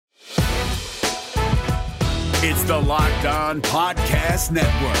It's the Locked On Podcast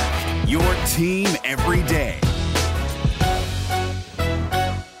Network, your team every day.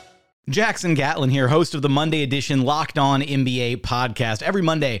 Jackson Gatlin here, host of the Monday edition Locked On NBA podcast. Every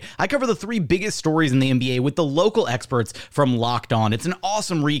Monday, I cover the three biggest stories in the NBA with the local experts from Locked On. It's an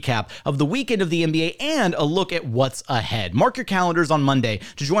awesome recap of the weekend of the NBA and a look at what's ahead. Mark your calendars on Monday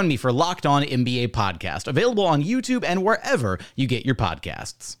to join me for Locked On NBA podcast, available on YouTube and wherever you get your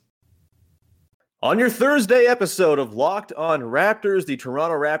podcasts. On your Thursday episode of Locked On Raptors, the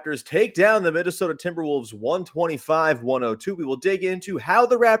Toronto Raptors take down the Minnesota Timberwolves 125-102. We will dig into how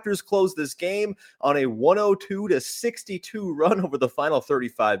the Raptors closed this game on a 102-62 run over the final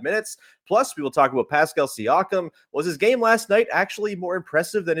 35 minutes. Plus, we will talk about Pascal Siakam. Was his game last night actually more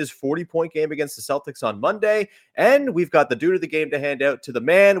impressive than his 40-point game against the Celtics on Monday? And we've got the dude of the game to hand out to the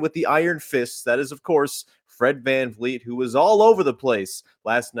man with the iron fists. That is, of course, Fred VanVleet, who was all over the place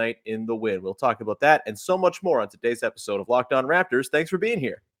last night in the win. We'll talk about that and so much more on today's episode of Locked On Raptors. Thanks for being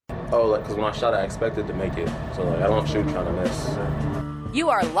here. Oh, because when I shot, I expected to make it. So, I don't shoot trying to miss. You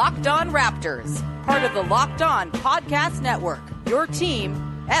are Locked On Raptors, part of the Locked On Podcast Network, your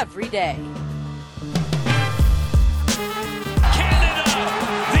team every day. Canada,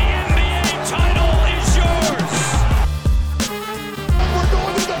 the NBA title is yours. We're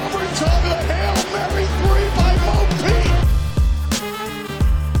going to overtime. The Hail Mary three by Mo Pete.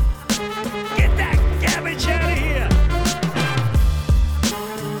 Get that garbage out of here.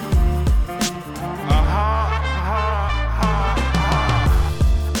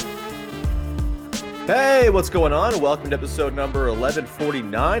 Hey, what's going on? Welcome to episode number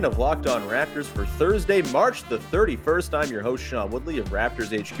 1149 of Locked On Raptors for Thursday, March the 31st. I'm your host, Sean Woodley of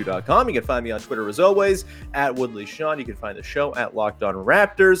RaptorsHQ.com. You can find me on Twitter, as always, at WoodleySean. You can find the show at Locked On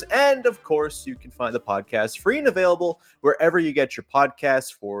Raptors. And, of course, you can find the podcast free and available wherever you get your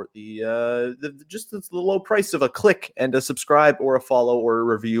podcasts for the low price of a click and a subscribe or a follow or a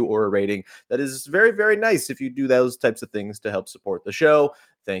review or a rating. That is very, very nice if you do those types of things to help support the show.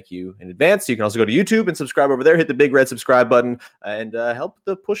 Thank you in advance. You can also go to YouTube and subscribe over there. Hit the big red subscribe button and help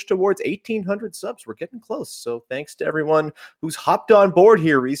the push towards 1,800 subs. We're getting close. So thanks to everyone who's hopped on board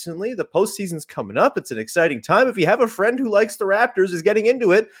here recently. The postseason's coming up. It's an exciting time. If you have a friend who likes the Raptors, is getting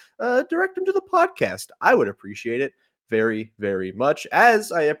into it, direct them to the podcast. I would appreciate it very, very much,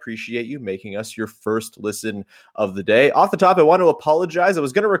 as I appreciate you making us your first listen of the day. Off the top, I want to apologize. I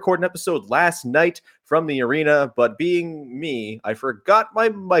was going to record an episode last night from the arena, but being me, I forgot my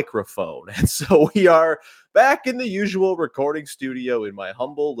microphone. And so we are back in the usual recording studio in my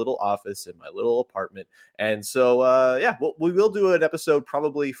humble little office in my little apartment. And so, we will do an episode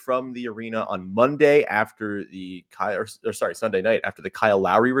probably from the arena on Monday after the Sunday night after the Kyle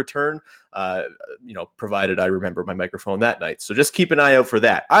Lowry return, provided I remember my microphone that night. So just keep an eye out for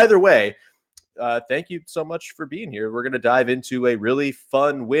that. Either way, thank you so much for being here. We're going to dive into a really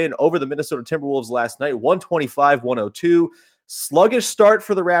fun win over the Minnesota Timberwolves last night, 125-102. Sluggish start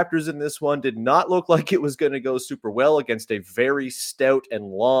for the Raptors in this one. Did not look like it was going to go super well against a very stout and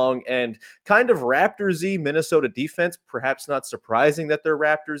long and kind of Raptors-y Minnesota defense. Perhaps not surprising that they're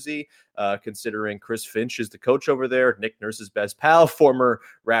Raptors-y, considering Chris Finch is the coach over there, Nick Nurse's best pal, former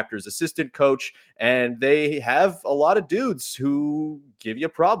Raptors assistant coach. And they have a lot of dudes who give you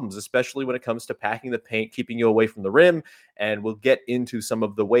problems, especially when it comes to packing the paint, keeping you away from the rim. And we'll get into some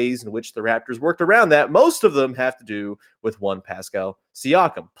of the ways in which the Raptors worked around that. Most of them have to do with one Pascal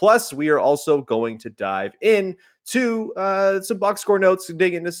Siakam. Plus, we are also going to dive in to some box score notes and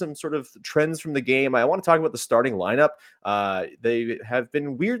dig into some sort of trends from the game. I want to talk about the starting lineup. They have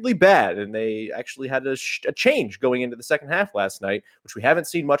been weirdly bad, and they actually had a change going into the second half last night, which we haven't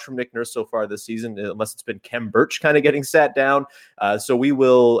seen much from Nick Nurse so far this season, unless it's been Khem Birch kind of getting sat down. So we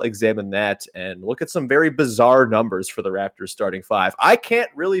will examine that and look at some very bizarre numbers for the Raptors starting five. I can't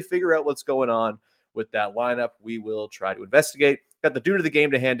really figure out what's going on with that lineup. We will try to investigate. Got the dude of the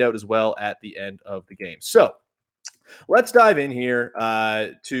game to hand out as well at the end of the game. So let's dive in here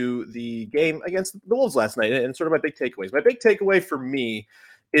to the game against the Wolves last night and sort of my big takeaways. My big takeaway for me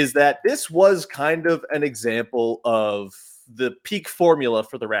is that this was kind of an example of the peak formula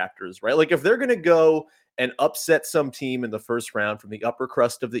for the Raptors, right? Like if they're going to go and upset some team in the first round from the upper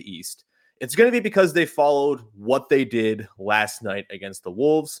crust of the East, it's going to be because they followed what they did last night against the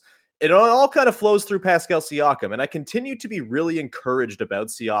Wolves. It all kind of flows through Pascal Siakam, and I continue to be really encouraged about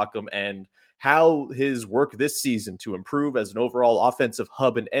Siakam and how his work this season to improve as an overall offensive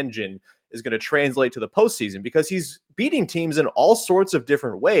hub and engine is going to translate to the postseason, because he's beating teams in all sorts of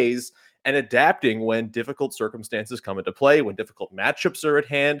different ways and adapting when difficult circumstances come into play, when difficult matchups are at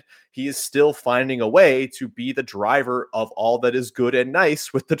hand. He is still finding a way to be the driver of all that is good and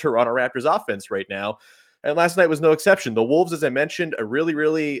nice with the Toronto Raptors offense right now. And last night was no exception. The Wolves, as I mentioned, a really,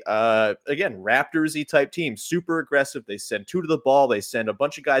 really, again, Raptors-y type team, super aggressive. They send two to the ball. They send a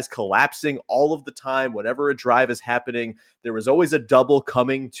bunch of guys collapsing all of the time. Whenever a drive is happening, there was always a double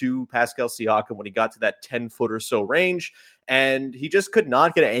coming to Pascal Siakam when he got to that 10-foot or so range. And he just could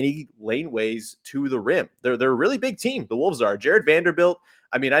not get any laneways to the rim. They're a really big team. The Wolves are. Jared Vanderbilt,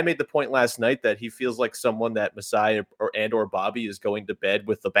 I mean, I made the point last night that he feels like someone that Masai or Bobby is going to bed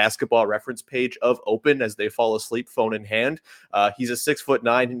with the basketball reference page of open as they fall asleep, phone in hand. He's a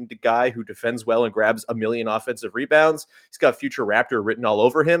 6'9" guy who defends well and grabs a million offensive rebounds. He's got future Raptor written all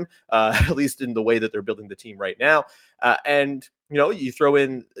over him, at least in the way that they're building the team right now. And you throw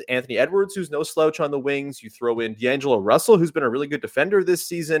in Anthony Edwards, who's no slouch on the wings. You throw in D'Angelo Russell, who's been a really good defender this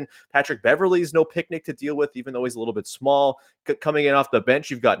season. Patrick Beverley's no picnic to deal with, even though he's a little bit small. Coming in off the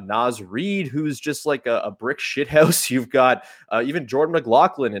bench, you've got Naz Reid, who's just like a brick shithouse. You've got even Jordan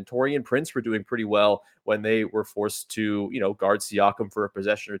McLaughlin and Taurean Prince were doing pretty well when they were forced to, guard Siakam for a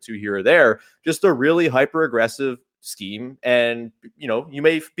possession or two here or there. Just a really hyper-aggressive scheme. And, you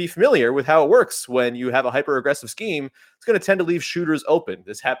may be familiar with how it works when you have a hyper aggressive scheme. It's going to tend to leave shooters open.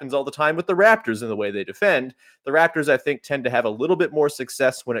 This happens all the time with the Raptors in the way they defend. The Raptors, I think, tend to have a little bit more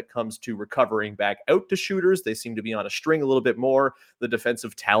success when it comes to recovering back out to shooters. They seem to be on a string a little bit more. The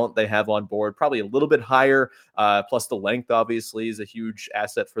defensive talent they have on board, probably a little bit higher. Plus the length, obviously, is a huge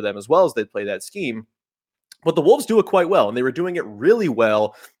asset for them as well as they play that scheme. But the Wolves do it quite well, and they were doing it really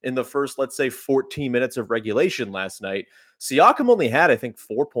well in the first, let's say, 14 minutes of regulation last night. Siakam only had, I think,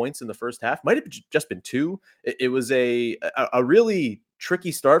 4 points in the first half. Might have just been 2. It was a really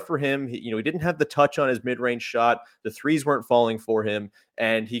tricky start for him. He didn't have the touch on his mid-range shot. The threes weren't falling for him,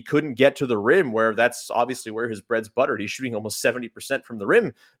 and he couldn't get to the rim, where that's obviously where his bread's buttered. He's shooting almost 70% from the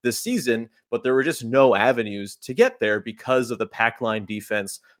rim this season, but there were just no avenues to get there because of the pack line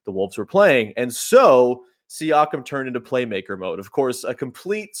defense the Wolves were playing. And so Siakam turned into playmaker mode. Of course, a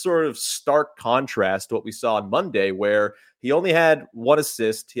complete sort of stark contrast to what we saw on Monday, where he only had 1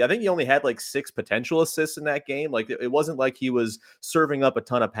 assist. I think he only had like 6 potential assists in that game. Like it wasn't like he was serving up a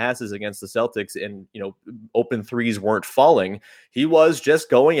ton of passes against the Celtics and, open threes weren't falling. He was just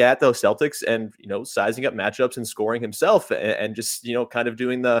going at those Celtics and, sizing up matchups and scoring himself and just, kind of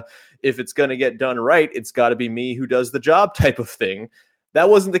doing the, if it's going to get done right, it's got to be me who does the job type of thing. That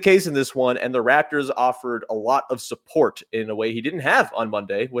wasn't the case in this one, and the Raptors offered a lot of support in a way he didn't have on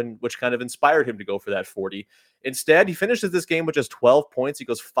Monday, which kind of inspired him to go for that 40. Instead, he finishes this game with just 12 points. He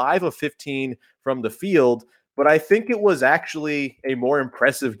goes 5 of 15 from the field, but I think it was actually a more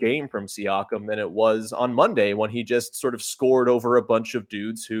impressive game from Siakam than it was on Monday when he just sort of scored over a bunch of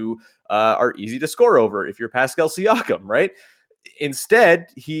dudes who are easy to score over if you're Pascal Siakam, right? Instead,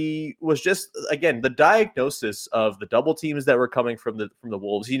 he was just, again, the diagnosis of the double teams that were coming from the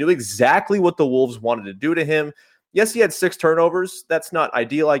Wolves. He knew exactly what the Wolves wanted to do to him. Yes, he had 6 turnovers. That's not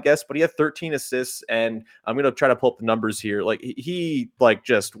ideal, I guess, but he had 13 assists, and I'm going to try to pull up the numbers here. Like he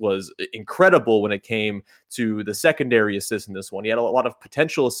just was incredible when it came to the secondary assists in this one. He had a lot of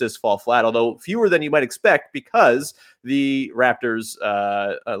potential assists fall flat, although fewer than you might expect because the Raptors,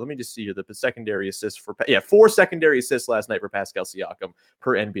 let me just see here, the secondary assists 4 secondary assists last night for Pascal Siakam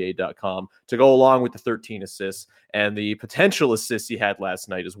per NBA.com to go along with the 13 assists, and the potential assists he had last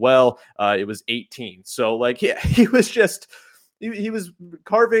night as well. It was 18. So he was just, he was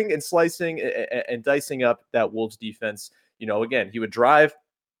carving and slicing and dicing up that Wolves defense. Again, he would drive.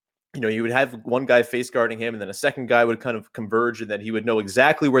 He would have one guy face guarding him, and then a second guy would kind of converge, and then he would know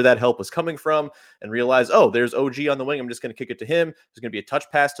exactly where that help was coming from and realize, oh, there's OG on the wing. I'm just going to kick it to him. There's going to be a touch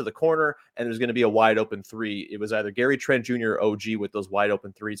pass to the corner, and there's going to be a wide open 3. It was either Gary Trent Jr. or OG with those wide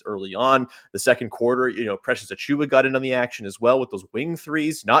open 3s early on. The second quarter, Precious Achiuwa got in on the action as well with those wing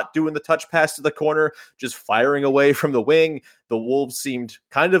 3s, not doing the touch pass to the corner, just firing away from the wing. The Wolves seemed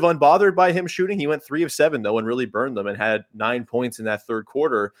kind of unbothered by him shooting. He went 3 of 7, though, and really burned them and had 9 points in that third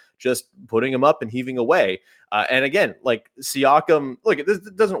quarter, just putting him up and heaving away. And again, Siakam, this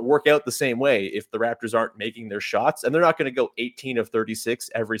doesn't work out the same way if the Raptors aren't making their shots, and they're not going to go 18 of 36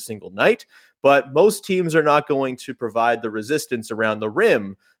 every single night. But most teams are not going to provide the resistance around the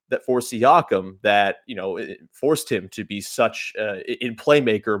rim that for Siakam that, it forced him to be such in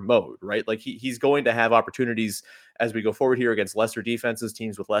playmaker mode, right? He's going to have opportunities as we go forward here against lesser defenses,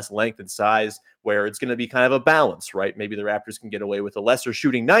 teams with less length and size, where it's going to be kind of a balance, right? Maybe the Raptors can get away with a lesser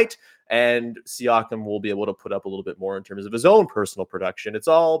shooting night, and Siakam will be able to put up a little bit more in terms of his own personal production. It's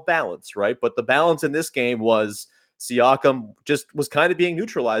all balance, right? But the balance in this game was Siakam just was kind of being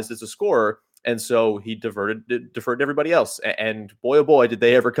neutralized as a scorer. And so he deferred to everybody else. And boy, oh boy, did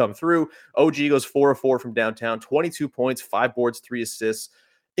they ever come through. OG goes 4 of 4 from downtown, 22 points, 5 boards, 3 assists.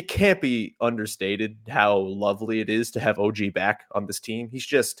 it can't be understated how lovely it is to have OG back on this team.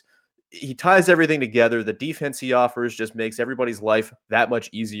 He ties everything together. The defense he offers just makes everybody's life that much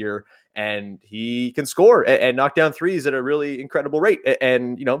easier. And he can score and knock down threes at a really incredible rate.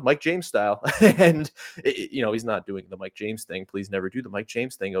 And, Mike James style. And, he's not doing the Mike James thing. Please never do the Mike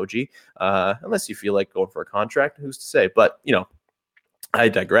James thing, OG. Unless you feel like going for a contract. Who's to say? But, I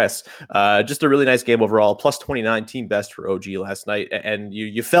digress. Just a really nice game overall. Plus 29, team best for OG last night. And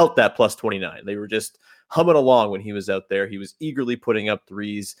you felt that plus 29. They were just humming along when he was out there. He was eagerly putting up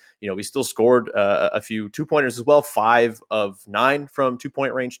threes. He still scored a few 2-pointers as well. 5 of 9 from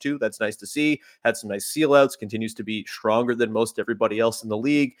 2-point range too. That's nice to see. Had some nice seal outs. Continues to be stronger than most everybody else in the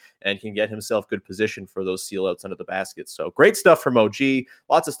league and can get himself good position for those seal outs under the basket. So great stuff from OG.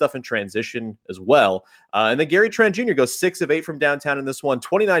 Lots of stuff in transition as well. And then Gary Trent Jr. goes 6 of 8 from downtown in this one.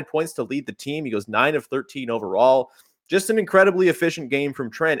 29 points to lead the team. He goes 9 of 13 overall. Just an incredibly efficient game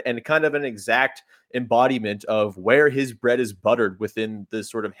from Trent and kind of an exact embodiment of where his bread is buttered within this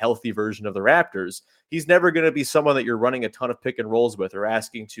sort of healthy version of the Raptors. He's never going to be someone that you're running a ton of pick and rolls with or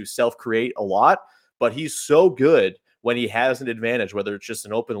asking to self-create a lot, but he's so good when he has an advantage, whether it's just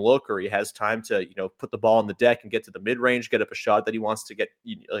an open look or he has time to, put the ball on the deck and get to the mid-range, get up a shot that he wants to get,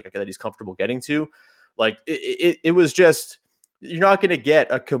 that he's comfortable getting to. Like it was just, you're not going to get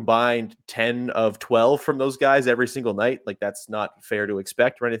a combined 10 of 12 from those guys every single night. Like that's not fair to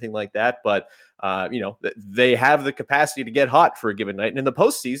expect or anything like that. But, they have the capacity to get hot for a given night. And in the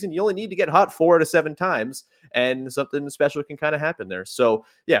postseason, you only need to get hot 4 out of 7 times and something special can kind of happen there. So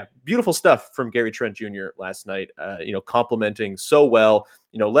yeah, beautiful stuff from Gary Trent Jr. last night, complimenting so well,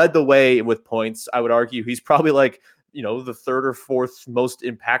 led the way with points. I would argue he's probably like, the third or fourth most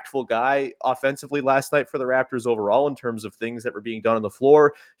impactful guy offensively last night for the Raptors overall in terms of things that were being done on the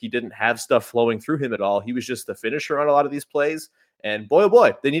floor. He didn't have stuff flowing through him at all. He was just the finisher on a lot of these plays. And boy, oh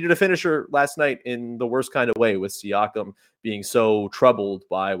boy, they needed a finisher last night in the worst kind of way with Siakam being so troubled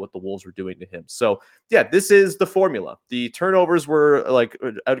by what the Wolves were doing to him. So yeah, this is the formula. The turnovers were like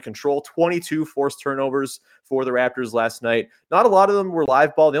out of control, 22 forced turnovers for the Raptors last night. Not a lot of them were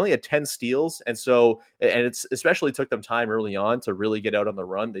live ball. They only had 10 steals. And it's especially took them time early on to really get out on the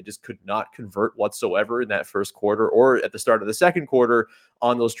run. They just could not convert whatsoever in that first quarter or at the start of the second quarter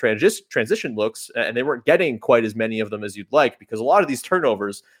on those transition looks. And they weren't getting quite as many of them as you'd like because a lot of these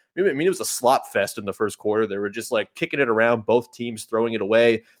turnovers, it was a slop fest in the first quarter. They were just like kicking it around, both teams throwing it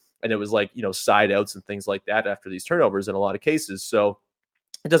away. And it was like, side outs and things like that after these turnovers in a lot of cases. So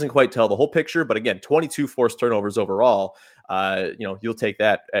it doesn't quite tell the whole picture, but again, 22 forced turnovers overall. You'll take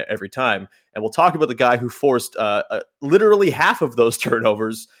that every time. And we'll talk about the guy who forced literally half of those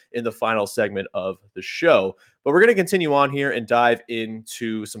turnovers in the final segment of the show. But we're going to continue on here and dive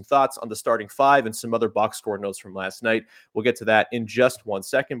into some thoughts on the starting 5 and some other box score notes from last night. We'll get to that in just 1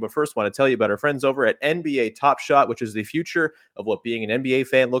 second. But first, I want to tell you about our friends over at NBA Top Shot, which is the future of what being an NBA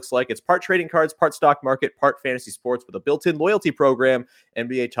fan looks like. It's part trading cards, part stock market, part fantasy sports with a built-in loyalty program.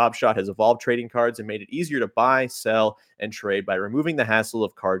 NBA Top Shot has evolved trading cards and made it easier to buy, sell, and trade by removing the hassle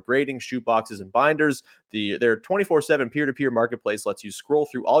of card grading, shoe boxes, and binders. Their 24/7 peer-to-peer marketplace lets you scroll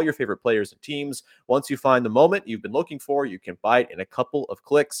through all your favorite players and teams. Once you find the moment you've been looking for, you can buy it in a couple of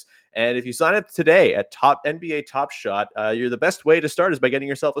clicks. And if you sign up today at NBA Top Shot, the best way to start is by getting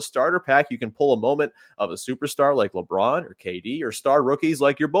yourself a starter pack. You can pull a moment of a superstar like LeBron or KD or star rookies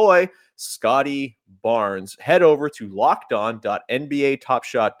like your boy, Scotty Barnes. Head over to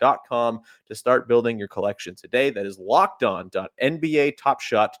lockedon.nbatopshot.com to start building your collection today. That is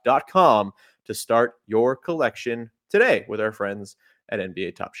lockedon.nbatopshot.com to start your collection today with our friends at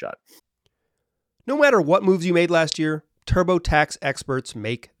NBA Top Shot. No matter what moves you made last year, TurboTax experts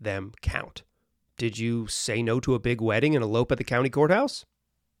make them count. Did you say no to a big wedding and elope at the county courthouse?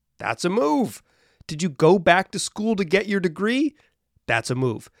 That's a move. Did you go back to school to get your degree? That's a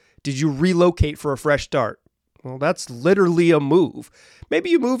move. Did you relocate for a fresh start? Well, that's literally a move.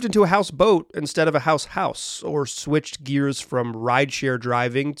 Maybe you moved into a houseboat instead of a house, or switched gears from rideshare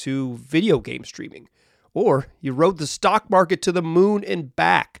driving to video game streaming. Or you rode the stock market to the moon and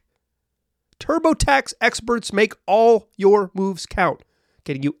back. TurboTax experts make all your moves count,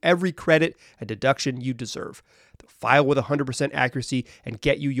 getting you every credit and deduction you deserve. They'll file with 100% accuracy and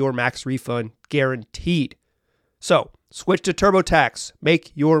get you your max refund guaranteed. So, switch to TurboTax.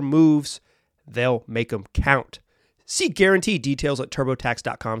 Make your moves. They'll make them count. See guarantee details at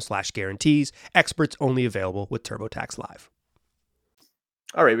turbotax.com/guarantees. Experts only available with TurboTax Live.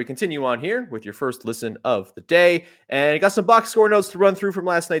 All right, we continue on here with your first listen of the day. And I got some box score notes to run through from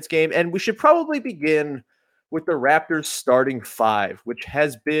last night's game. And we should probably begin with the Raptors starting 5, which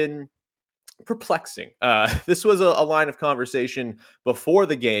has been perplexing. This was a line of conversation before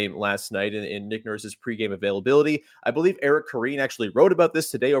the game last night in Nick Nurse's pregame availability. I believe Eric Corrine actually wrote about this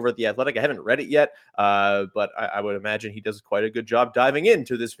today over at The Athletic. I haven't read it yet, but I would imagine he does quite a good job diving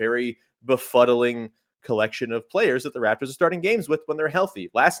into this very befuddling collection of players that the Raptors are starting games with when they're healthy.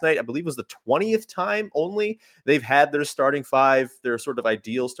 Last night, I believe, was the 20th time only they've had their starting five, their sort of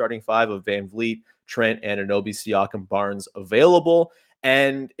ideal starting five of Van Vliet, Trent, Anunoby, Siakam, Barnes available.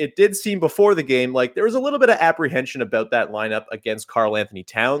 And it did seem before the game like there was a little bit of apprehension about that lineup against Karl Anthony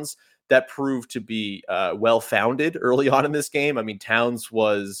Towns. That proved to be well-founded early on in this game. I mean, Towns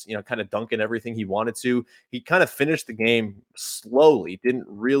was, kind of dunking everything he wanted to. He kind of finished the game slowly, didn't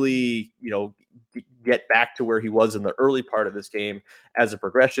really, get back to where he was in the early part of this game as it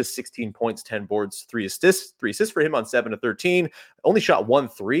progressed. Just 16 points, 10 boards, 3 assists for him on 7 of 13. Only shot 1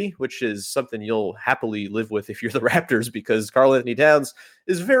 3, which is something you'll happily live with if you're the Raptors, because Karl Anthony Towns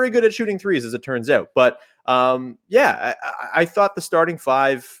is very good at shooting threes, as it turns out. But I thought the starting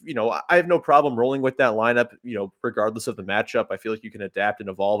five, I have no problem rolling with that lineup, regardless of the matchup. I feel like you can adapt and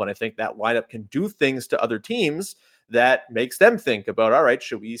evolve. And I think that lineup can do things to other teams that makes them think about, all right,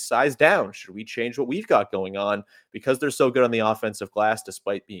 should we size down? Should we change what we've got going on? Because they're so good on the offensive glass,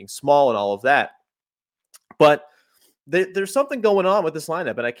 despite being small and all of that. But there's something going on with this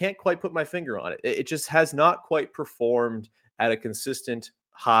lineup, and I can't quite put my finger on it. It just has not quite performed at a consistent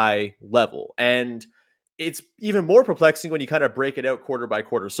high level. And it's even more perplexing when you kind of break it out quarter by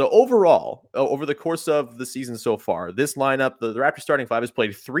quarter. So overall, over the course of the season so far, this lineup, the Raptors starting five, has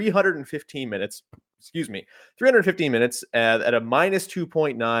played 315 minutes at a minus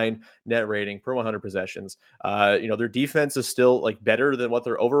 2.9 net rating per 100 possessions. Their defense is still better than what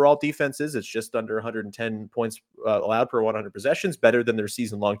their overall defense is. It's just under 110 points allowed per 100 possessions, better than their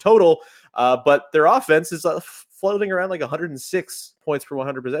season-long total. But their offense is floating around 106 points per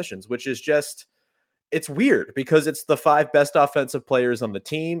 100 possessions, which is just... It's weird because it's the 5 best offensive players on the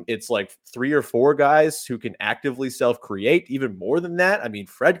team. It's 3 or 4 guys who can actively self-create, even more than that. I mean,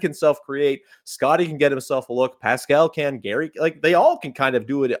 Fred can self-create. Scotty can get himself a look. Pascal can. Gary, they all can kind of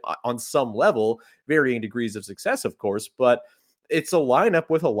do it on some level, varying degrees of success, of course, but it's a lineup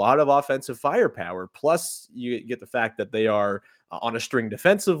with a lot of offensive firepower. Plus, you get the fact that they are on a string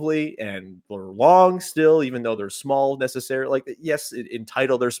defensively, and they're long still, even though they're small necessarily. Yes, in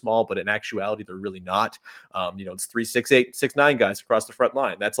title they're small, but in actuality they're really not. It's 3, 6, 8, 6, 9 guys across the front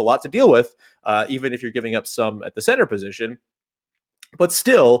line. That's a lot to deal with, even if you're giving up some at the center position. But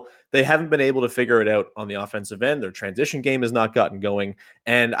still, they haven't been able to figure it out on the offensive end. Their transition game has not gotten going,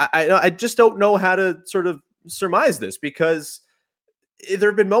 and I just don't know how to sort of surmise this, because there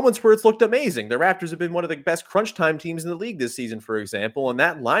have been moments where it's looked amazing. The Raptors have been one of the best crunch time teams in the league this season, for example, and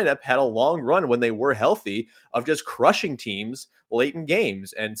that lineup had a long run when they were healthy of just crushing teams late in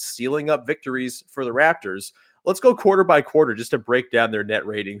games and sealing up victories for the Raptors. Let's go quarter by quarter just to break down their net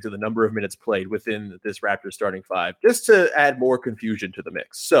rating to the number of minutes played within this Raptors starting five, just to add more confusion to the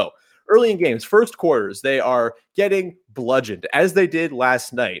mix. So early in games, first quarters, they are getting bludgeoned, as they did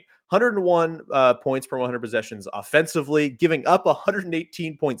last night. 101 points per 100 possessions offensively, giving up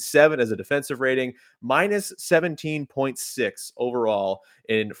 118.7 as a defensive rating, minus 17.6 overall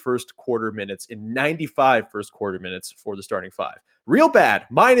in first quarter minutes, in 95 first quarter minutes for the starting five. Real bad,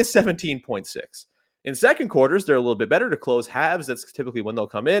 minus 17.6. In second quarters, they're a little bit better to close halves. That's typically when they'll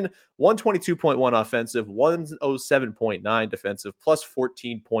come in. 122.1 offensive, 107.9 defensive, plus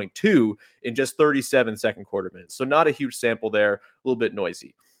 14.2 in just 37 second quarter minutes. So not a huge sample there, a little bit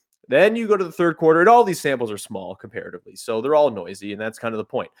noisy. Then you go to the third quarter, and all these samples are small comparatively, so they're all noisy, and that's kind of the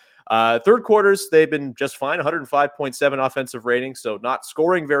point. Third quarters, they've been just fine, 105.7 offensive rating, so not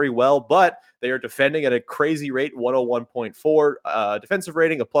scoring very well, but they are defending at a crazy rate, 101.4, defensive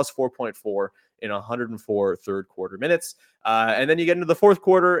rating, a plus 4.4 in 104 third quarter minutes. And then you get into the fourth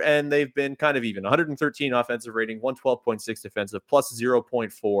quarter, and they've been kind of even, 113 offensive rating, 112.6 defensive, plus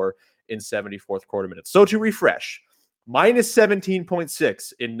 0.4 in 74th quarter minutes. So to refresh, minus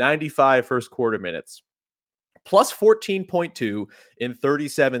 17.6 in 95 first quarter minutes, plus 14.2 in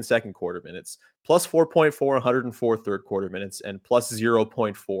 37 second quarter minutes, plus 4.4 104 third quarter minutes, and plus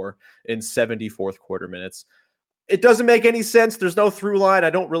 0.4 in 74th quarter minutes. It doesn't make any sense. There's no through line.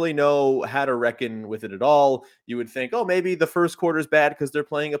 I don't really know how to reckon with it at all. You would think, oh, maybe the first quarter is bad because they're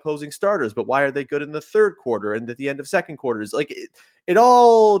playing opposing starters, but why are they good in the third quarter and at the end of second quarters? It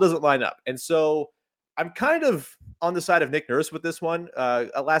all doesn't line up. And so I'm kind of on the side of Nick Nurse with this one.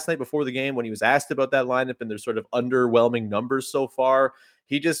 Last night before the game, when he was asked about that lineup and their sort of underwhelming numbers so far,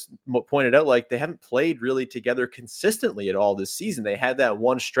 he just pointed out, like, they haven't played really together consistently at all this season. They had that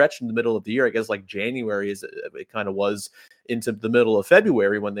one stretch in the middle of the year, I guess like January, is it kind of was, into the middle of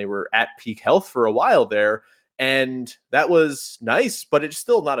February, when they were at peak health for a while there. And that was nice, but it's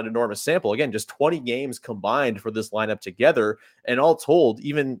still not an enormous sample. Again, just 20 games combined for this lineup together. And all told,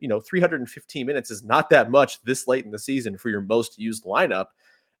 even, 315 minutes is not that much this late in the season for your most used lineup.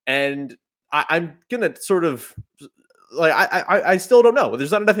 And I'm going to sort of, like, I still don't know.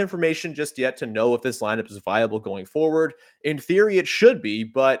 There's not enough information just yet to know if this lineup is viable going forward. In theory, it should be,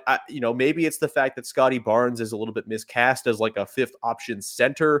 but maybe it's the fact that Scotty Barnes is a little bit miscast as like a fifth option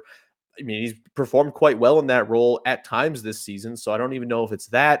center. I mean, he's performed quite well in that role at times this season, so I don't even know if it's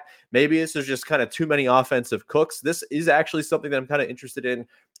that. Maybe this is just kind of too many offensive cooks. This is actually something that I'm kind of interested in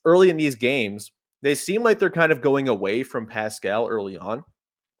early in these games. They seem like they're kind of going away from Pascal early on.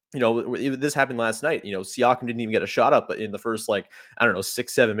 This happened last night. Siakam didn't even get a shot up in the first,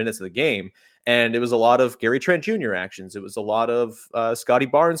 6-7 minutes of the game. And it was a lot of Gary Trent Jr. actions. It was a lot of Scotty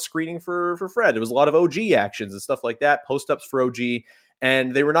Barnes screening for Fred. It was a lot of OG actions and stuff like that, post-ups for OG.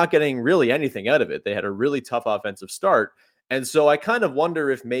 And they were not getting really anything out of it. They had a really tough offensive start. And so I kind of wonder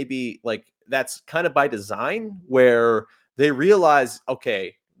if maybe that's kind of by design, where they realize,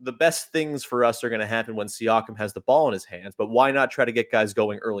 okay, the best things for us are going to happen when Siakam has the ball in his hands, but why not try to get guys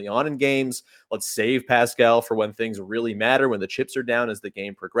going early on in games? Let's save Pascal for when things really matter, when the chips are down as the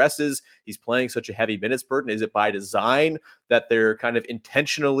game progresses. He's playing such a heavy minutes burden. Is it by design that they're kind of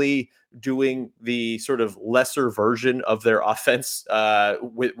intentionally doing the sort of lesser version of their offense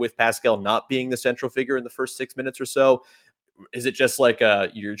with Pascal not being the central figure in the first 6 minutes or so? Is it just like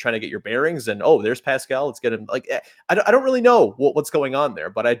you're trying to get your bearings and, oh, there's Pascal, let's get him? I don't really know what's going on there,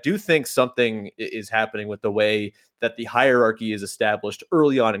 but I do think something is happening with the way that the hierarchy is established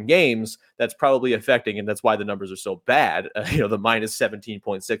early on in games that's probably affecting, and that's why the numbers are so bad. The minus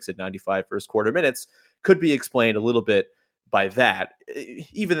 17.6 at 95 first quarter minutes could be explained a little bit by that.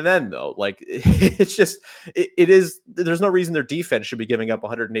 Even then, though, it's just, it is, there's no reason their defense should be giving up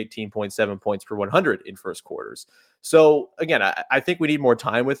 118.7 points per 100 in first quarters. So again, I think we need more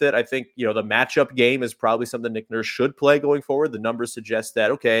time with it. I think, the matchup game is probably something Nick Nurse should play going forward. The numbers suggest that,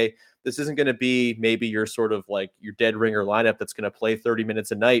 okay, this isn't going to be maybe your sort of like your dead ringer lineup that's going to play 30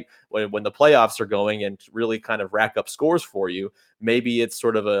 minutes a night when the playoffs are going and really kind of rack up scores for you. Maybe it's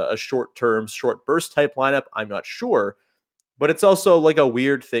sort of a short-term, short burst type lineup. I'm not sure. But it's also like a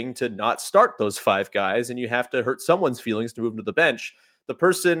weird thing to not start those five guys, and you have to hurt someone's feelings to move them to the bench. The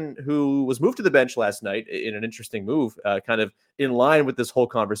person who was moved to the bench last night in an interesting move, kind of in line with this whole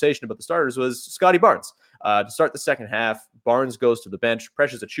conversation about the starters, was Scotty Barnes. To start the second half, Barnes goes to the bench.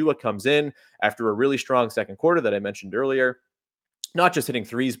 Precious Achiuwa comes in after a really strong second quarter that I mentioned earlier. Not just hitting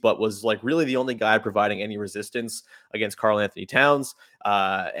threes, but was really the only guy providing any resistance against Karl-Anthony Towns.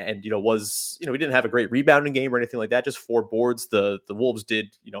 And, we didn't have a great rebounding game or anything like that, just 4 boards. The Wolves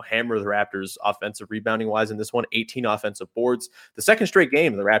did, hammer the Raptors offensive rebounding wise in this one, 18 offensive boards. The second straight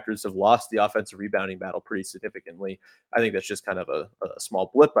game, the Raptors have lost the offensive rebounding battle pretty significantly. I think that's just kind of a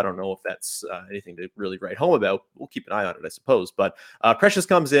small blip. I don't know if that's anything to really write home about. We'll keep an eye on it, I suppose. But Precious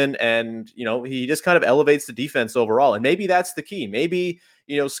comes in and, he just kind of elevates the defense overall. And maybe that's the key. Maybe,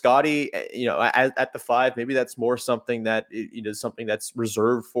 Scotty, at the 5, maybe that's more something that, something that's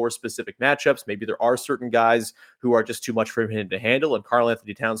reserved for specific matchups. Maybe there are certain guys who are just too much for him to handle. And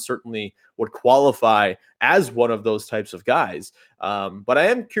Karl-Anthony Towns certainly would qualify as one of those types of guys. But I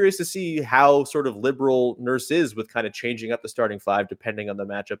am curious to see how sort of liberal Nurse is with kind of changing up the starting 5, depending on the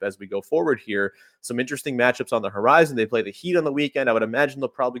matchup as we go forward here. Some interesting matchups on the horizon. They play the Heat on the weekend. I would imagine they'll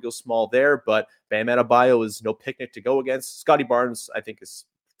probably go small there, but Bam Adebayo is no picnic to go against. Scotty Barnes, I think, is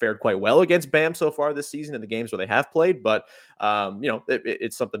fared quite well against Bam so far this season in the games where they have played, but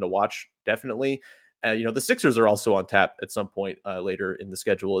it's something to watch, definitely. The Sixers are also on tap at some point later in the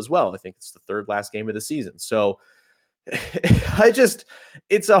schedule as well. I think it's the third last game of the season. So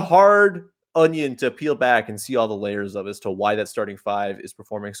it's a hard onion to peel back and see all the layers of as to why that starting 5 is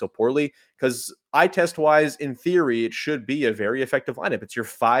performing so poorly. Because eye test wise, in theory, it should be a very effective lineup. It's your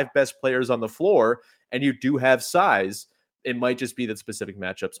 5 best players on the floor, and you do have size. It might just be that specific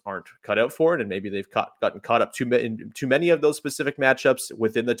matchups aren't cut out for it, and maybe they've gotten caught up too many of those specific matchups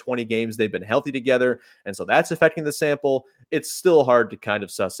within the 20 games they've been healthy together, and so that's affecting the sample. It's still hard to kind of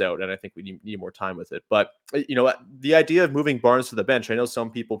suss out, and I think we need more time with it. But, the idea of moving Barnes to the bench, I know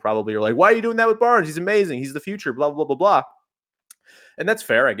some people probably are like, why are you doing that with Barnes? He's amazing. He's the future, blah, blah, blah, blah. And that's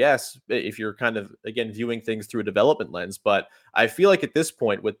fair, I guess, if you're kind of, again, viewing things through a development lens. But I feel like at this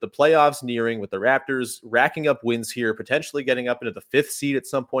point, with the playoffs nearing, with the Raptors racking up wins here, potentially getting up into the 5th seed at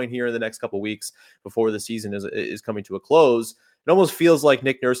some point here in the next couple of weeks before the season is coming to a close, it almost feels like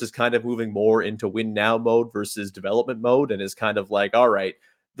Nick Nurse is kind of moving more into win now mode versus development mode, and is kind of like, all right,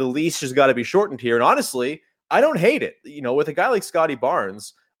 the leash has got to be shortened here. And honestly, I don't hate it. With a guy like Scotty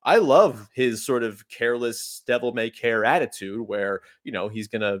Barnes, I love his sort of careless devil may care attitude where, he's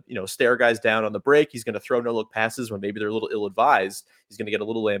going to, stare guys down on the break. He's going to throw no look passes when maybe they're a little ill advised. He's going to get a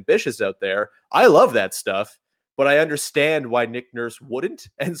little ambitious out there. I love that stuff, but I understand why Nick Nurse wouldn't.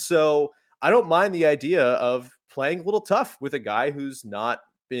 And so I don't mind the idea of playing a little tough with a guy who's not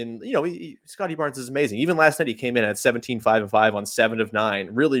been, Scotty Barnes is amazing. Even last night, he came in at 17-5-5 on 7 of 9,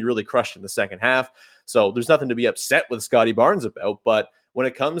 really, really crushed in the second half. So there's nothing to be upset with Scotty Barnes about. But when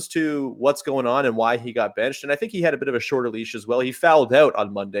it comes to what's going on and why he got benched, and I think he had a bit of a shorter leash as well. He fouled out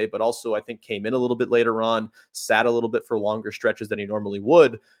on Monday, but also I think came in a little bit later on, sat a little bit for longer stretches than he normally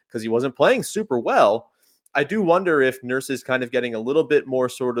would because he wasn't playing super well. I do wonder if Nurse is kind of getting a little bit more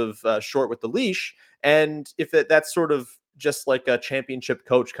sort of short with the leash, and if that's sort of just like a championship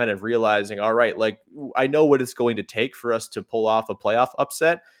coach kind of realizing, all right, like I know what it's going to take for us to pull off a playoff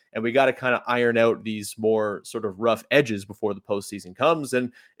upset, and we got to kind of iron out these more sort of rough edges before the postseason comes.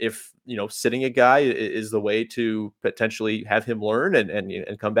 And if, sitting a guy is the way to potentially have him learn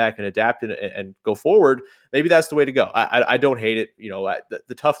and come back and adapt and go forward, maybe that's the way to go. I don't hate it.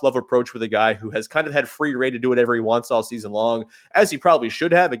 The tough love approach with a guy who has kind of had free reign to do whatever he wants all season long, as he probably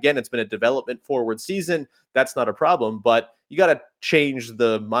should have. Again, it's been a development forward season. That's not a problem, but you got to change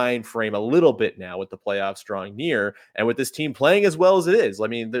the mind frame a little bit now with the playoffs drawing near and with this team playing as well as it is. I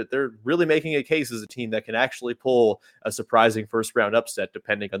mean, they're really making a case as a team that can actually pull a surprising first round upset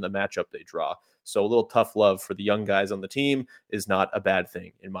depending on the matchup they draw. So a little tough love for the young guys on the team is not a bad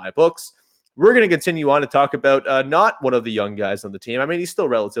thing in my books. We're going to continue on to talk about not one of the young guys on the team. I mean, he's still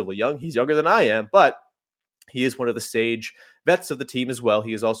relatively young. He's younger than I am, but he is one of the sage vets of the team as well.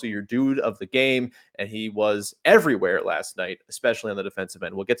 He is also your dude of the game, and he was everywhere last night, especially on the defensive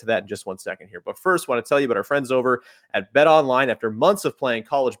end. We'll get to that in just 1 second here. But first, I want to tell you about our friends over at BetOnline. After months of playing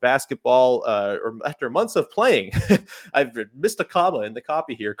college basketball, or after months of playing, I've missed a comma in the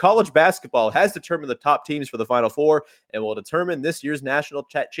copy here. College basketball has determined the top teams for the Final Four and will determine this year's national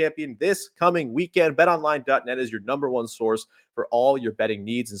champion this coming weekend. BetOnline.net is your number one source for all your betting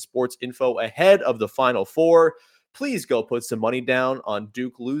needs and sports info ahead of the Final Four. Please go put some money down on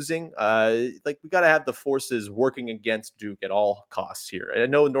Duke losing. We got to have the forces working against Duke at all costs here. And I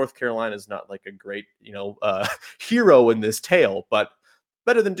know North Carolina is not like a great, hero in this tale, but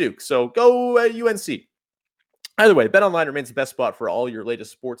better than Duke. So go UNC. Either way, BetOnline remains the best spot for all your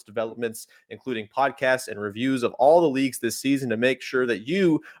latest sports developments, including podcasts and reviews of all the leagues this season to make sure that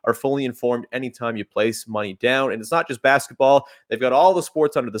you are fully informed anytime you place money down. And it's not just basketball. They've got all the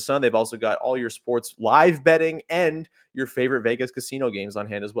sports under the sun. They've also got all your sports live betting and your favorite Vegas casino games on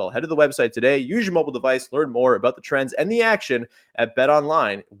hand as well. Head to the website today, use your mobile device, learn more about the trends and the action at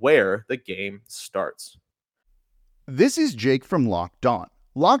BetOnline, where the game starts. This is Jake from Locked On.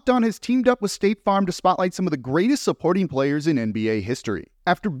 Locked On has teamed up with State Farm to spotlight some of the greatest supporting players in NBA history.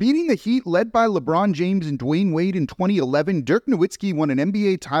 After beating the Heat led by LeBron James and Dwayne Wade in 2011, Dirk Nowitzki won an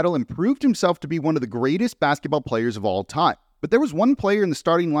NBA title and proved himself to be one of the greatest basketball players of all time. But there was one player in the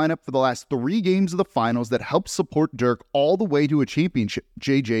starting lineup for the last 3 games of the finals that helped support Dirk all the way to a championship,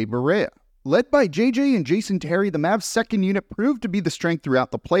 JJ Barea. Led by JJ and Jason Terry, the Mavs' second unit proved to be the strength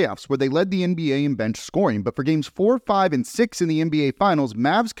throughout the playoffs, where they led the NBA in bench scoring. But for games 4, 5, and 6 in the NBA Finals,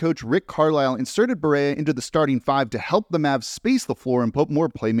 Mavs coach Rick Carlisle inserted Barea into the starting 5 to help the Mavs space the floor and put more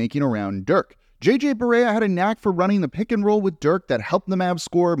playmaking around Dirk. JJ Barea had a knack for running the pick and roll with Dirk that helped the Mavs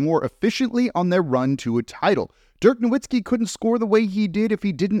score more efficiently on their run to a title. Dirk Nowitzki couldn't score the way he did if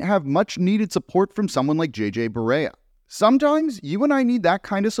he didn't have much needed support from someone like JJ Barea. Sometimes you and I need that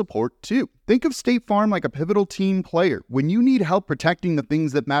kind of support too. Think of State Farm like a pivotal team player. When you need help protecting the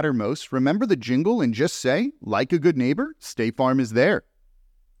things that matter most, remember the jingle and just say, like a good neighbor, State Farm is there.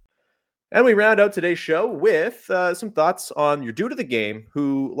 And we round out today's show with some thoughts on your dude of the game,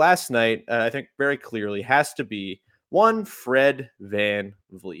 who last night, I think very clearly has to be one Fred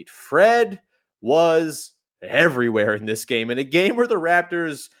VanVleet. Fred was everywhere in this game, in a game where the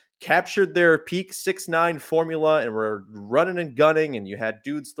Raptors captured their peak 6'9" formula and were running and gunning, and you had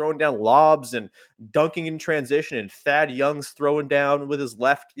dudes throwing down lobs and dunking in transition, and Thad Young's throwing down with his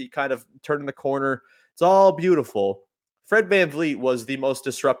left, he kind of turning the corner. It's all beautiful. Fred VanVleet was the most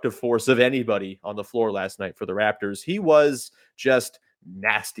disruptive force of anybody on the floor last night for the Raptors. He was just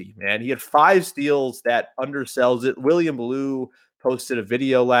nasty, man. He had 5 steals that undersells it. William Lou posted a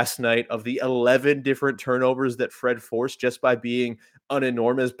video last night of the 11 different turnovers that Fred forced just by being an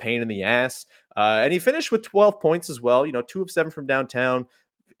enormous pain in the ass. And he finished with 12 points as well. 2 of 7 from downtown,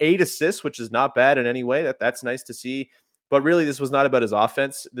 8 assists, which is not bad in any way. That's nice to see. But really, this was not about his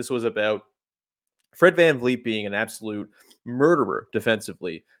offense. This was about Fred VanVleet being an absolute murderer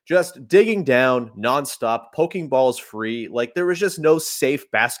defensively, just digging down nonstop, poking balls free. Like, there was just no safe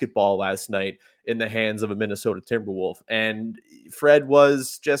basketball last night in the hands of a Minnesota Timberwolf. And Fred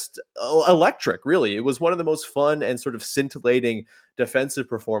was just electric, really. It was one of the most fun and sort of scintillating defensive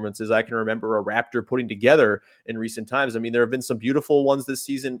performances I can remember a Raptor putting together in recent times. I mean, there have been some beautiful ones this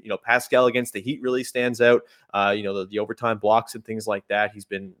season. Pascal against the Heat really stands out. The overtime blocks and things like that. He's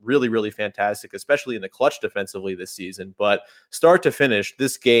been really, really fantastic, especially in the clutch defensively this season. But start to finish,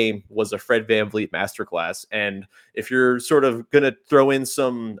 this game was a Fred VanVleet masterclass. And if you're sort of going to throw in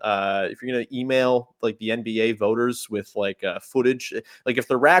some, if you're going to email like the NBA voters with like footage, like if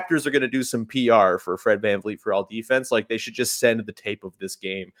the Raptors are going to do some PR for Fred VanVleet for all defense, like they should just send the tape of this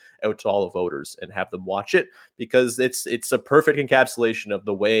game out to all the voters and have them watch it, because it's a perfect encapsulation of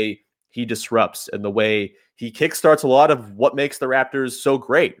the way he disrupts and the way he kickstarts a lot of what makes the Raptors so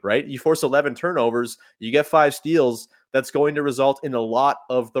great, right? You force 11 turnovers, you get 5 steals. That's going to result in a lot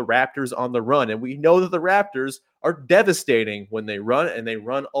of the Raptors on the run. And we know that the Raptors are devastating when they run, and they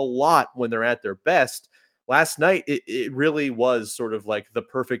run a lot when they're at their best. Last night, it really was sort of like the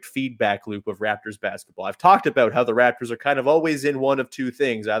perfect feedback loop of Raptors basketball. I've talked about how the Raptors are kind of always in one of two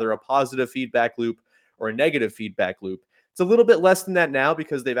things, either a positive feedback loop or a negative feedback loop. It's a little bit less than that now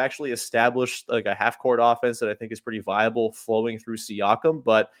because they've actually established like a half-court offense that I think is pretty viable flowing through Siakam.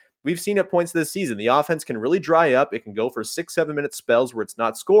 But we've seen at points this season, the offense can really dry up. It can go for 6-7 minute spells where it's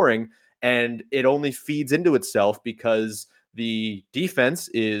not scoring, and it only feeds into itself because the defense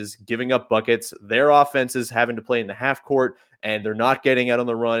is giving up buckets. Their offense is having to play in the half court, and they're not getting out on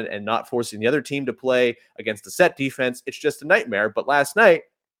the run and not forcing the other team to play against a set defense. It's just a nightmare. But last night,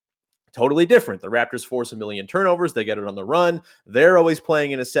 totally different. The Raptors force a million turnovers. They get it on the run. They're always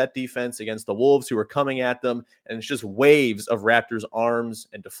playing in a set defense against the Wolves, who are coming at them. And it's just waves of Raptors arms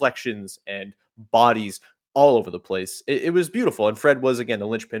and deflections and bodies all over the place. It was beautiful. And Fred was, again, the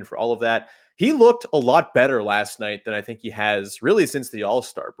linchpin for all of that. He looked a lot better last night than I think he has really since the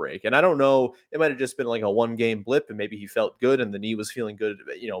All-Star break. And I don't know, it might have just been like a one-game blip, and maybe he felt good and the knee was feeling good.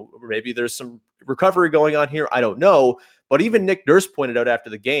 Or maybe there's some recovery going on here. I don't know. But even Nick Nurse pointed out after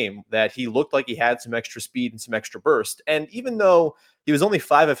the game that he looked like he had some extra speed and some extra burst. And even though he was only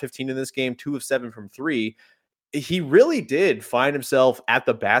 5 of 15 in this game, 2 of 7 from 3, he really did find himself at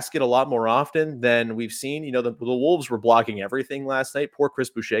the basket a lot more often than we've seen. The Wolves were blocking everything last night. Poor Chris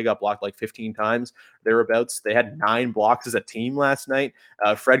Boucher got blocked like 15 times, thereabouts. They had 9 blocks as a team last night.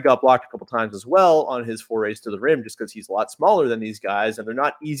 Fred got blocked a couple times as well on his forays to the rim, just because he's a lot smaller than these guys, and they're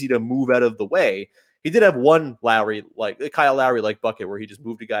not easy to move out of the way. He did have one Kyle Lowry-like bucket where he just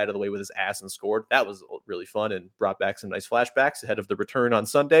moved a guy out of the way with his ass and scored. That was really fun and brought back some nice flashbacks ahead of the return on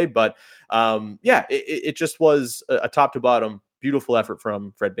Sunday. But it just was a top to bottom beautiful effort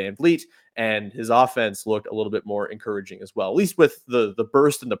from Fred VanVleet, and his offense looked a little bit more encouraging as well, at least with the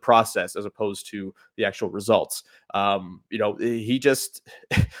burst and the process as opposed to the actual results.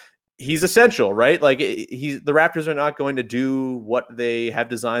 He's essential, right? Like the Raptors are not going to do what they have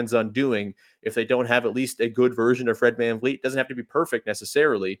designs on doing if they don't have at least a good version of Fred VanVleet. It doesn't have to be perfect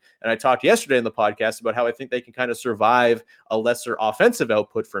necessarily. And I talked yesterday in the podcast about how I think they can kind of survive a lesser offensive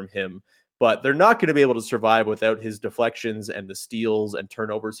output from him, but they're not going to be able to survive without his deflections and the steals and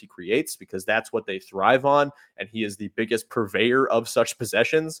turnovers he creates, because that's what they thrive on. And he is the biggest purveyor of such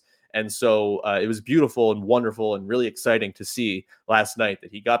possessions. And so it was beautiful and wonderful and really exciting to see last night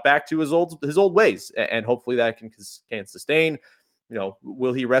that he got back to his old ways, and hopefully that can sustain.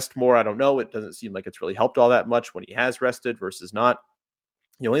 Will he rest more? I don't know. It doesn't seem like it's really helped all that much when he has rested versus not.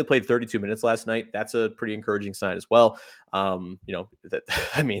 He only played 32 minutes last night. That's a pretty encouraging sign as well.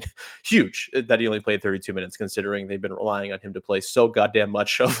 Huge that he only played 32 minutes, considering they've been relying on him to play so goddamn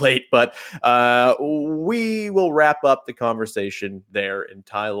much of late. But we will wrap up the conversation there and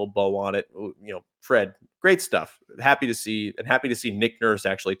tie a little bow on it. Fred, great stuff. Happy to see Nick Nurse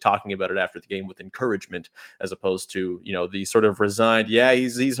actually talking about it after the game with encouragement, as opposed to, the sort of resigned,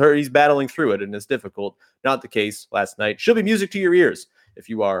 he's hurt, he's battling through it and it's difficult. Not the case last night. Should be music to your ears if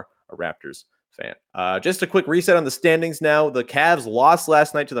you are a Raptors fan. Just a quick reset on the standings now. The Cavs lost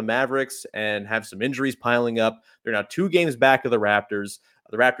last night to the Mavericks and have some injuries piling up. They're now 2 games back of the Raptors.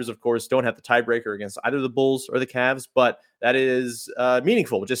 The Raptors, of course, don't have the tiebreaker against either the Bulls or the Cavs, but that is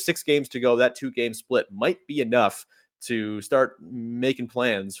meaningful. With just 6 games to go, that 2-game split might be enough to start making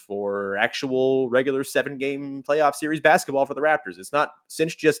plans for actual regular 7-game playoff series basketball for the Raptors. It's not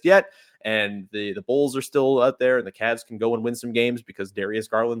cinched just yet, and the Bulls are still out there, and the Cavs can go and win some games because Darius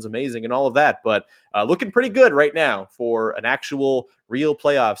Garland's amazing and all of that, but looking pretty good right now for an actual real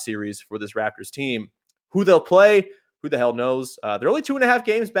playoff series for this Raptors team. Who they'll play, Who the hell knows? They're only 2.5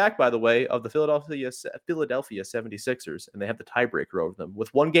 games back, by the way, of the Philadelphia 76ers, and they have the tiebreaker over them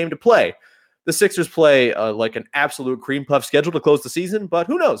with 1 game to play. The Sixers play like an absolute cream puff schedule to close the season, but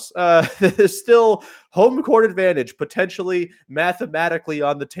who knows? There's still home court advantage potentially mathematically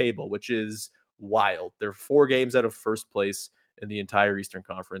on the table, which is wild. They're 4 games out of first place in the entire Eastern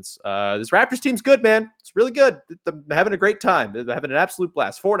Conference. This Raptors team's good, man. It's really good. They're having a great time. They're having an absolute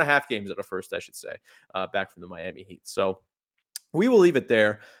blast. 4.5 games out of first, I should say, back from the Miami Heat. So we will leave it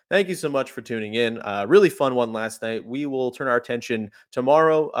there. Thank you so much for tuning in. Really fun one last night. We will turn our attention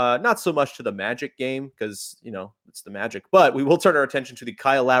tomorrow, not so much to the Magic game because, it's the Magic, but we will turn our attention to the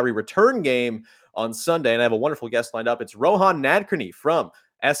Kyle Lowry return game on Sunday. And I have a wonderful guest lined up. It's Rohan Nadkarni from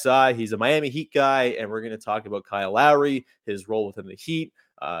SI. He's a Miami Heat guy, and we're going to talk about Kyle Lowry, his role within the Heat,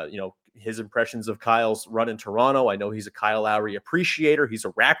 his impressions of Kyle's run in Toronto. I know he's a Kyle Lowry appreciator. He's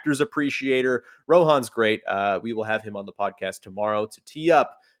a Raptors appreciator. Rohan's great. We will have him on the podcast tomorrow to tee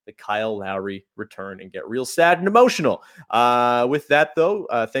up the Kyle Lowry return and get real sad and emotional. With that, though,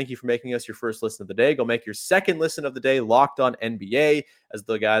 thank you for making us your first listen of the day. Go make your second listen of the day Locked On NBA, as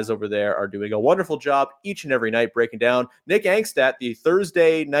the guys over there are doing a wonderful job each and every night breaking down. Nick Angstadt, the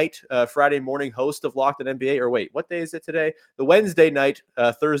Thursday night, Friday morning host of Locked On NBA, or wait, what day is it today? The Wednesday night,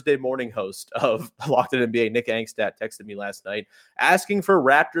 Thursday morning host of Locked On NBA, Nick Angstadt, texted me last night asking for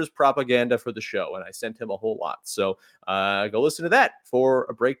Raptors propaganda for the show, and I sent him a whole lot. So go listen to that for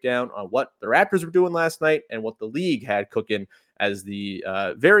a breakdown on what the Raptors were doing last night and what the league had cooking as the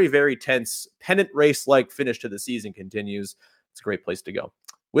very, very tense pennant race-like finish to the season continues. It's a great place to go.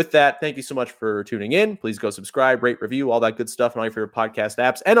 With that, thank you so much for tuning in. Please go subscribe, rate, review, all that good stuff on all your favorite podcast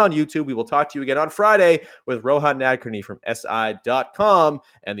apps and on YouTube. We will talk to you again on Friday with Rohan Nadkarni from SI.com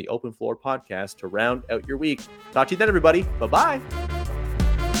and the Open Floor podcast to round out your week. Talk to you then, everybody. Bye-bye.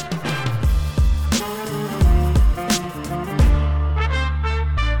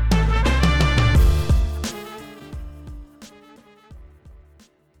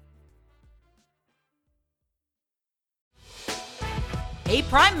 Hey,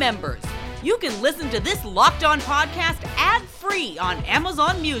 Prime members, you can listen to this Locked On podcast ad-free on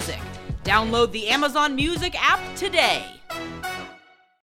Amazon Music. Download the Amazon Music app today.